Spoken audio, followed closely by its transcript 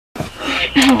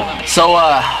So,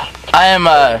 I am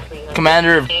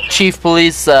Commander of Chief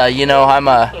Police, you know, I'm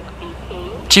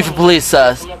Chief of Police,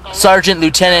 Sergeant,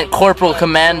 Lieutenant, Corporal,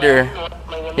 Commander.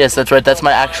 Yes, that's right, that's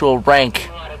my actual rank.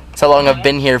 That's how long I've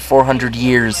been here, 400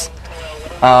 years.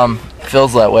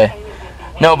 Feels that way.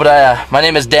 No, but, my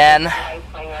name is Dan,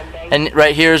 and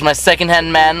right here is my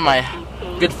second-hand man, my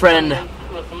good friend,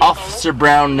 Officer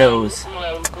Brown Nose.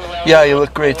 Yeah, you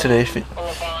look great today.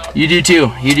 You do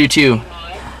too, you do too.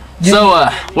 So,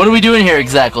 what are we doing here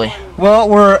exactly? Well,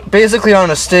 we're basically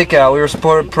on a stakeout. We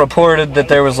were reported that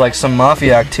there was like some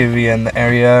mafia activity in the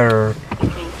area,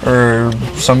 or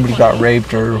somebody got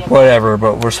raped or whatever,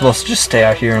 but we're supposed to just stay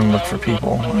out here and look for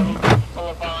people.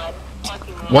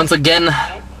 Once again,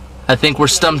 I think we're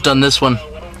stumped on this one.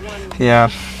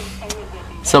 Yeah.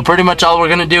 So pretty much all we're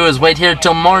gonna do is wait here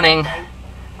till morning,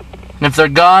 and if they're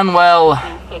gone, well,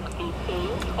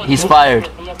 he's fired.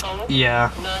 Yeah.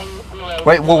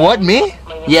 Wait, well, what, me?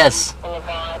 Yes.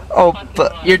 Oh,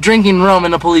 but you're drinking rum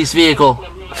in a police vehicle.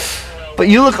 But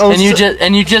you look also...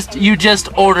 And you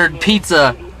just ordered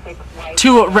pizza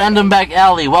to a random back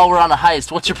alley while we're on a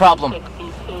heist. What's your problem?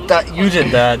 You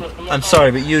did that. I'm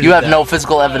sorry, but you did have that. no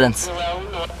physical evidence.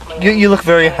 You look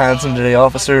very handsome today,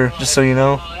 officer, just so you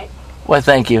know. Well,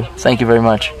 thank you. Thank you very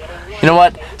much. You know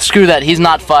what? Screw that. He's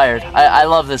not fired. I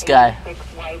love this guy.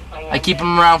 I keep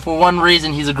him around for one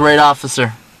reason. He's a great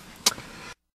officer.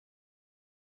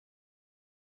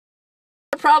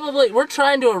 We're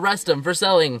trying to arrest him for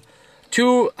selling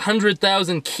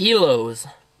 200,000 kilos.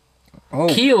 Oh.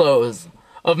 Kilos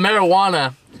of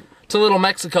marijuana to Little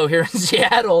Mexico here in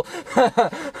Seattle.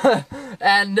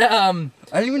 And, I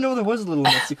didn't even know there was a Little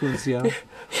Mexico in Seattle.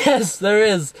 Yes, there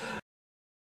is.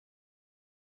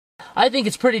 I think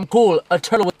it's pretty cool, a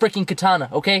turtle with freaking katana,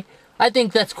 okay? I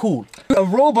think that's cool. A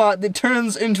robot that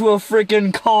turns into a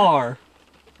freaking car.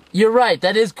 You're right,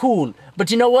 that is cool.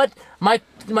 But you know what? My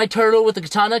turtle with the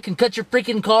katana can cut your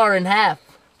freaking car in half.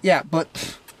 Yeah,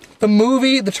 but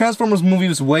the Transformers movie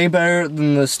was way better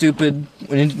than the stupid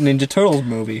Ninja Turtles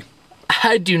movie.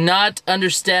 I do not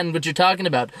understand what you're talking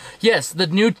about. Yes, the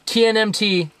new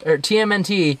TMNT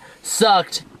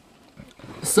sucked.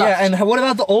 Yeah, and what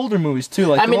about the older movies too?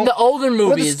 Like the older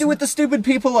movies. With the stupid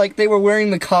people, like they were wearing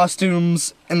the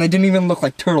costumes and they didn't even look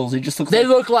like turtles. They just looked. They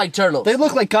look like turtles. They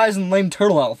look like guys in lame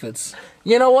turtle outfits.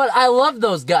 You know what? I love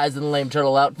those guys in lame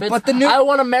turtle outfits. But I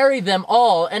want to marry them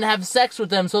all and have sex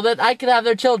with them so that I can have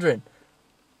their children.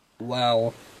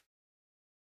 Wow.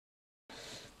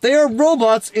 They are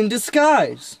robots in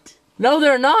disguise. No,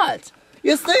 they're not.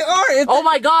 Yes, they are. Oh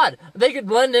my God! They could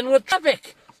blend in with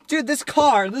traffic. Dude, this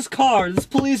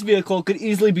police vehicle could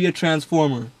easily be a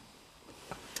transformer.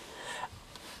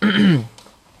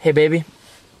 Hey, baby.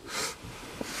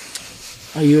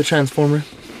 Are you a transformer?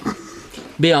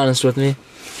 Be honest with me.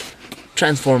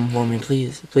 Transform for me,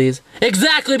 please. Please.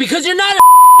 Exactly, because you're not a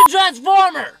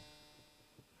transformer!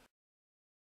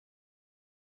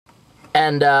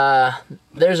 And,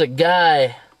 there's a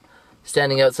guy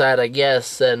standing outside, I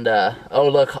guess, and, oh,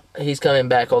 look, he's coming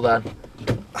back. Hold on.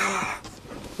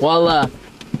 Well,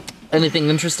 anything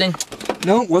interesting?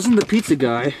 No, it wasn't the pizza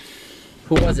guy.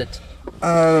 Who was it?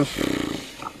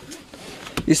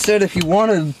 He said if he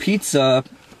wanted pizza,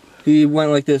 he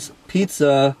went like this,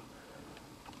 pizza,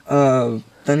 then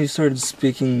he started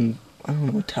speaking, I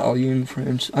don't know, Italian,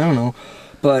 French, I don't know,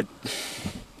 but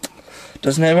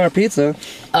doesn't have our pizza.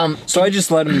 So I just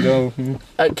let him go.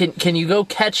 Can you go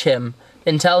catch him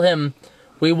and tell him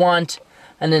we want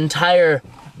an entire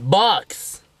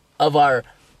box of our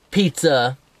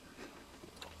pizza,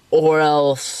 or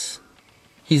else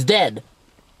he's dead.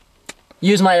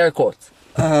 Use my air quotes.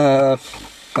 I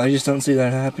just don't see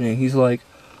that happening. He's like,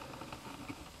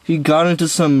 he got into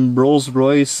some Rolls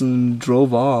Royce and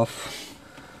drove off.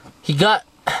 He got...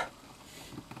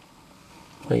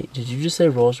 Wait, did you just say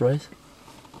Rolls Royce?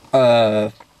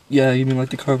 Yeah, you mean like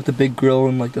the car with the big grill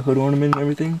and like the hood ornament and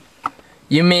everything?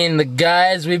 You mean the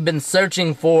guys we've been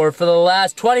searching for the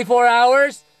last 24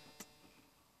 hours?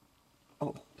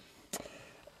 Oh.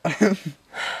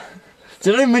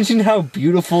 Did I mention how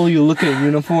beautiful you look in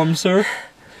uniform, sir?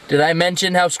 Did I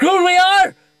mention how screwed we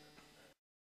are?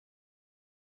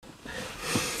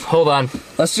 Hold on.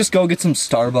 Let's just go get some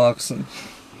Starbucks and...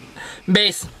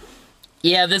 Base.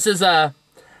 Yeah, this is, yeah,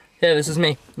 this is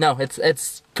me. No,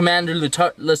 it's Commander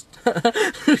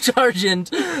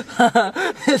Sergeant.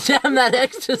 Damn that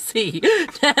ecstasy.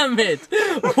 Damn it.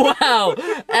 Wow.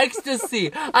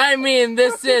 Ecstasy. I mean,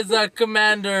 this is a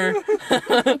Commander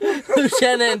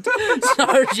Lieutenant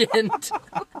Sergeant.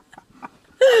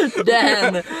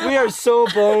 Dan, We are so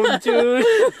boned, dude.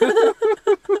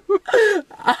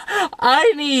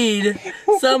 I need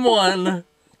someone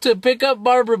to pick up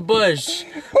Barbara Bush,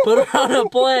 put her on a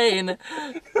plane.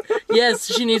 Yes,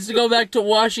 she needs to go back to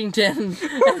Washington,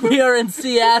 and we are in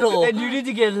Seattle. And you need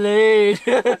to get laid.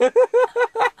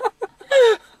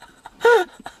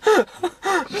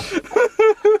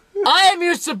 I am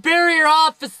your superior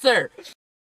officer.